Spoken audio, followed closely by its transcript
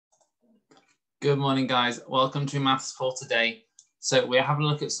Good morning, guys. Welcome to Maths for today. So we're having a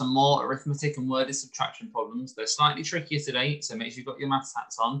look at some more arithmetic and worded subtraction problems. They're slightly trickier today, so make sure you've got your maths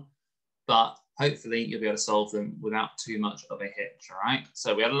hats on, but hopefully you'll be able to solve them without too much of a hitch, all right?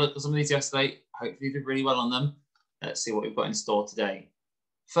 So we had a look at some of these yesterday. Hopefully you did really well on them. Let's see what we've got in store today.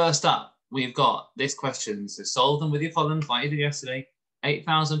 First up, we've got this question. So solve them with your columns like you did yesterday.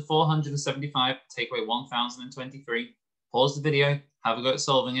 8,475, take away 1,023. Pause the video, have a go at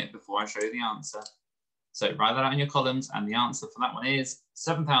solving it before I show you the answer. So write that out in your columns, and the answer for that one is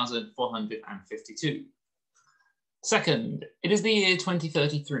 7,452. Second, it is the year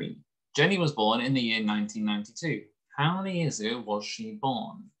 2033. Jenny was born in the year 1992. How many years ago was she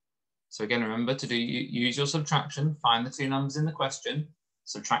born? So again, remember to use your subtraction, find the two numbers in the question,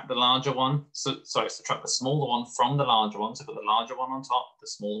 subtract the larger one, subtract the smaller one from the larger one, so put the larger one on top, the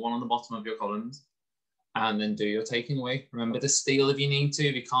smaller one on the bottom of your columns, and then do your taking away. Remember to steal if you need to.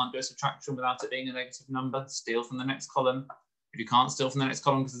 If you can't do a subtraction without it being a negative number, steal from the next column. If you can't steal from the next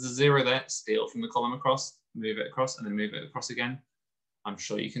column because there's a zero there, steal from the column across, move it across, and then move it across again. I'm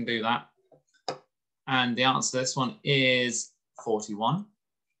sure you can do that. And the answer to this one is 41.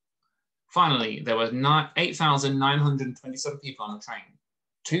 Finally, there were 8,927 people on the train.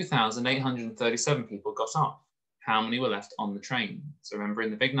 2,837 people got off. How many were left on the train? So remember,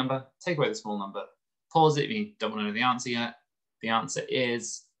 in the big number, take away the small number. Pause it if you don't want to know the answer yet. The answer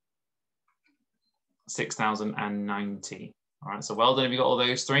is 6,090. All right, so well done if you got all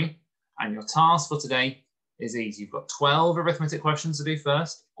those three. And your task for today is easy. You've got 12 arithmetic questions to do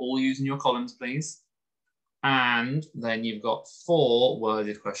first, all using your columns, please. And then you've got 4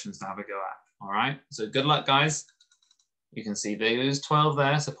 worded questions to have a go at. All right, so good luck, guys. You can see those 12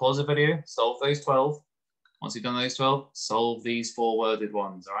 there. So pause the video, solve those 12. Once you've done those 12, solve these 4 worded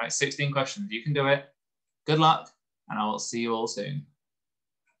ones. All right, 16 questions. You can do it. Good luck, and I will see you all soon.